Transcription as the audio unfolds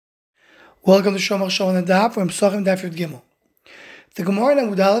Welcome to Shomar Shom on the Daf from Psachim Daf Yud Gimel. The Gemara in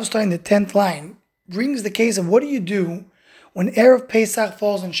Amud Aleph, starting the 10th line, brings the case of what do you do when Erev Pesach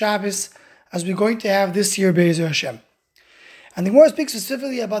falls on Shabbos, as we're going to have this year, Be'ezer Hashem. And the Gemara speaks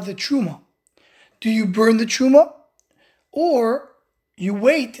specifically about the Truma. Do you burn the Truma, or you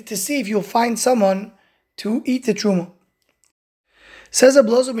wait to see if you'll find someone to eat the Truma? Says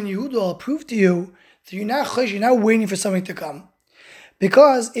Ablozo ben Yehuda, I'll prove to you that you're not waiting for somebody to come.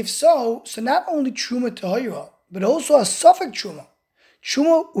 Because if so not only Truma Tahira, but also a Suffolk Truma.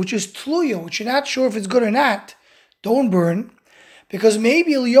 Truma which is Tluya, which you're not sure if it's good or not, don't burn. Because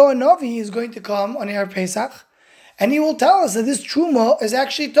maybe Eliyahu Navi is going to come on Erev Pesach, and he will tell us that this Truma is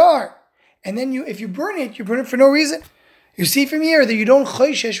actually Tar. And then if you burn it for no reason. You see from here that you don't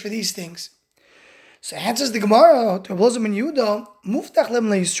Choishesh for these things. So answers the Gemara to Ablozo ben Yehuda, Muftach lem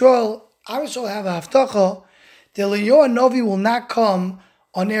leYisrael, Am Yisrael have a Haftacha, the Eliyahu Navi will not come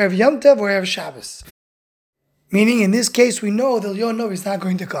on Erev Yom Tov or Erev Shabbos. Meaning, in this case, we know that Eliyahu Navi is not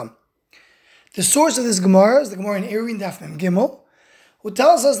going to come. The source of this Gemara is the Gemara in Eruvin Daf Mem Gimel, who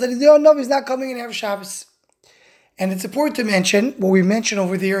tells us that Eliyahu Navi is not coming in Erev Shabbos. And it's important to mention what we mentioned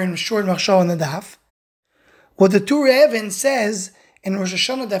over there in Short Machshava on the Daf, what the Tur Even says in Rosh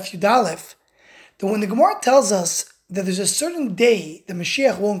Hashanah Daf Yud Aleph, that when the Gemara tells us that there's a certain day the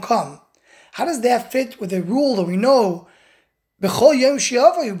Mashiach won't come, how does that fit with the rule that we know, B'chol Yom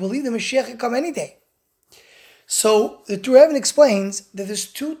She'ava, you believe the Mashiach can come any day? So the Tur Even explains that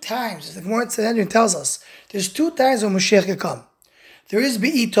there's two times, as the Gemara Sanhedrin tells us, there's two times when Mashiach can come. There is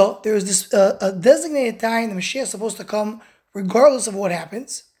Be'ito, there is this a designated time the Mashiach is supposed to come regardless of what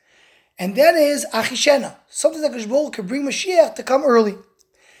happens. And that is Achishena, something that Hakadosh can bring Mashiach to come early.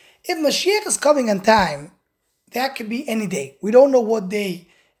 If Mashiach is coming on time, that could be any day. We don't know what day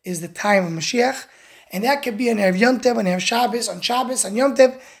is the time of Mashiach, and that could be on Erev Yom Tov, on Erev Shabbos, on Yom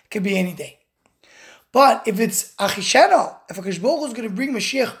Tov, it could be any day. But if it's Achishena, if Hakadosh Baruch Hu is going to bring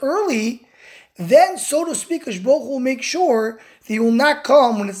Mashiach early, then, so to speak, Hakadosh Baruch Hu will make sure that he will not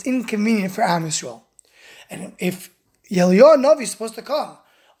come when it's inconvenient for Am Yisrael. And if Eliyahu Navi is supposed to come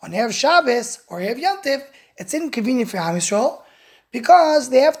on Erev Shabbos or Erev Yom Tov, it's inconvenient for Am Yisrael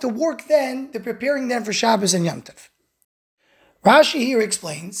because they have to work then, they're preparing them for Shabbos and Yom Tov. Rashi here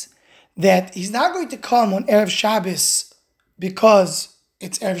explains that he's not going to come on Erev Shabbos because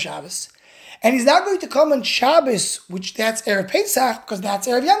it's Erev Shabbos, and he's not going to come on Shabbos, which that's Erev Pesach, because that's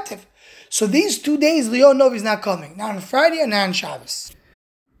Erev Yom Tov. So these 2 days, Eliyahu Navi is not coming, not on Friday and not on Shabbos.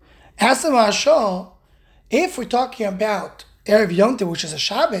 Ask the Mashal, if we're talking about Erev Yom Tov, which is a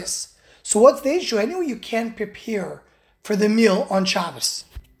Shabbos, so what's the issue? Anyway, you can't prepare for the meal on Shabbos,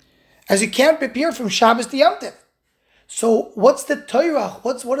 as you can't prepare from Shabbos to Yom Tov. So what's the Torah?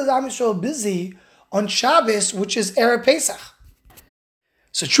 What is Am Yisrael busy on Shabbos, which is Erev Pesach?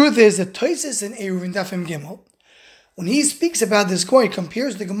 So truth is that Tosfos in Eruvin Daf Mem Gimel, when he speaks about this Gemara, he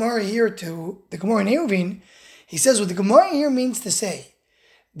compares the Gemara here to the Gemara in Eruvin. He says what the Gemara here means to say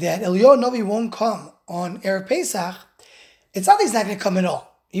that Eliyahu Navi won't come on Erev Pesach. It's not that he's not going to come at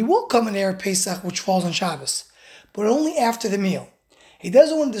all. He will come on Erev Pesach, which falls on Shabbos, but only after the meal. He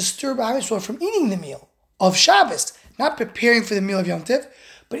doesn't want to disturb Am Yisrael from eating the meal of Shabbos, not preparing for the meal of Yom Tov,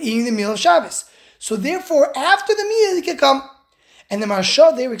 but eating the meal of Shabbos. So therefore, after the meal, he can come. And the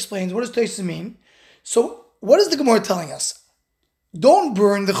Maharsha there explains, what does Tosfos mean? So what is the Gemara telling us? Don't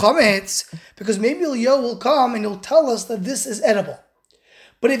burn the chametz, because maybe Eliyahu will come and he'll tell us that this is edible.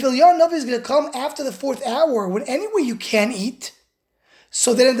 But if Eliyahu Navi is going to come after the 4th hour, when anyway you can't eat,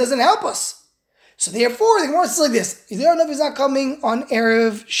 so then it doesn't help us. So therefore, the Gemara says like this: Eliyahu Navi is not coming on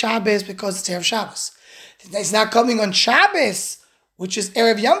Erev Shabbos because it's Erev Shabbos. It's not coming on Shabbos, which is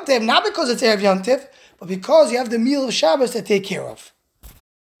Erev Yom Tov, not because it's Erev Yom Tov, but because you have the meal of Shabbos to take care of.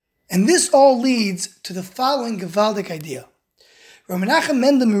 And this all leads to the following Gavaldic idea. Rav Menachem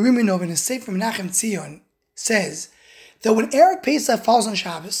Mendel Meriminov in his Sefer Menachem Tzion says that when Erev Pesach falls on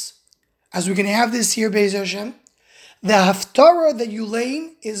Shabbos, as we're going to have this year, Be'ezer Hashem, the Haftarah that you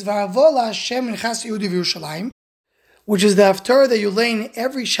lay is V'avola Hashem in Chas Yehudi v'Yerushalayim, which is the Haftarah that you lay in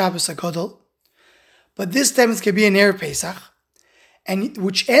every Shabbos HaGadol, but this time it's going to be an Erev Pesach, and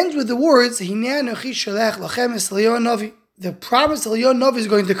which ends with the words, Hinei Anochi Sholech Lachem es Eliyahu Navi. The promise Eliyahu Navi is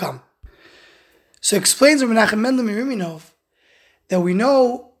going to come. So explains Rav Menachem Mendel Meriminov that we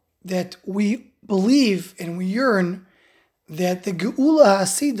know that we believe and we yearn that the Geula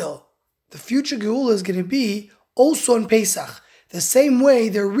HaSido, the future Geula, is going to be also on Pesach, the same way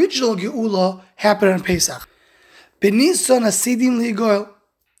the original Geula happened on Pesach. B'Nisan Hasidim Li'Goel.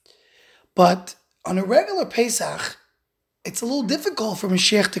 But on a regular Pesach, it's a little difficult for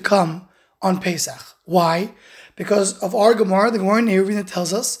Mashiach to come on Pesach. Why? Because of our Gemara, the Gemara in Eruvin that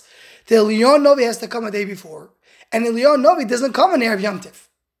tells us the Eliyahu Novi has to come a day before, and Eliyahu Novi doesn't come on Erev Yom Tiv.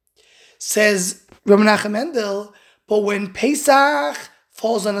 Says Rabbi Menachem Mendel, but when Pesach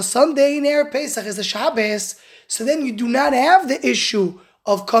falls on a Sunday and Erev Pesach is a Shabbos, so then you do not have the issue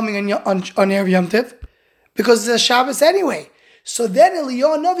of coming on Erev Yom Tiv, because it's a Shabbos anyway. So then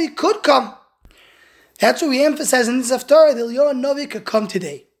Eliyahu Novi could come. That's what we emphasize in this Haftarah, that Eliyahu Novi could come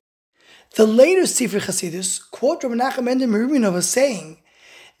today. The later Sifrei Chasidus quote Rabbi Menachem Mendel Merubinov as saying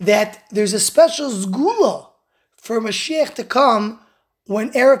that there's a special Zgula for Mashiach to come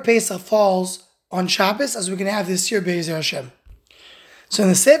when Erev Pesach falls on Shabbos, as we're going to have this year, Be'ezer Hashem. So in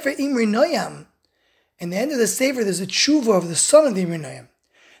the Sefer Imri Noyam, in the end of the Sefer, there's a tshuva of the son of the Imri Noyam.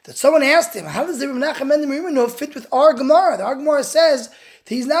 That someone asked him, how does the Rabbi Menachem Mendel Merubinov fit with our Gemara? The our Gemara says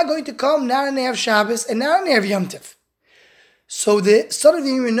that he's not going to come not on Erev Shabbos and not on Erev Yom Tiv. So the son of the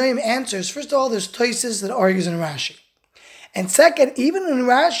Imri Noyam answers, first of all, there's Tosfos that argues in Rashi. And second, even in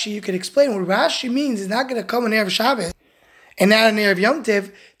Rashi, you can explain what Rashi means is not going to come on Erev Shabbos and not on Erev Yom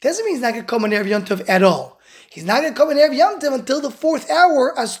Tiv. Doesn't mean he's not going to come on Erev Yom Tiv at all. He's not going to come on Erev Yom Tiv until the 4th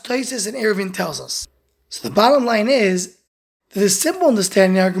hour, as Tosfos and Eruvin tells us. So the bottom line is that the simple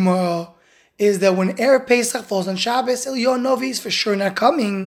understanding of our Gemara is that when Erev Pesach falls on Shabbos, Eliyahu Novi is for sure not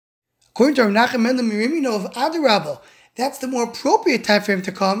coming. According to Rabbi Menachem Mendel Merubinov, Adarabah, that's the more appropriate time for him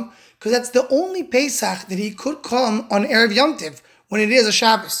to come, because that's the only Pesach that he could come on Erev Yom Tiv, when it is a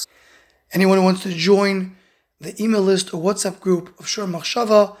Shabbos. Anyone who wants to join the email list or WhatsApp group of Shor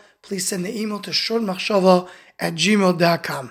Machshava, please send the email to shormachshava@gmail.com.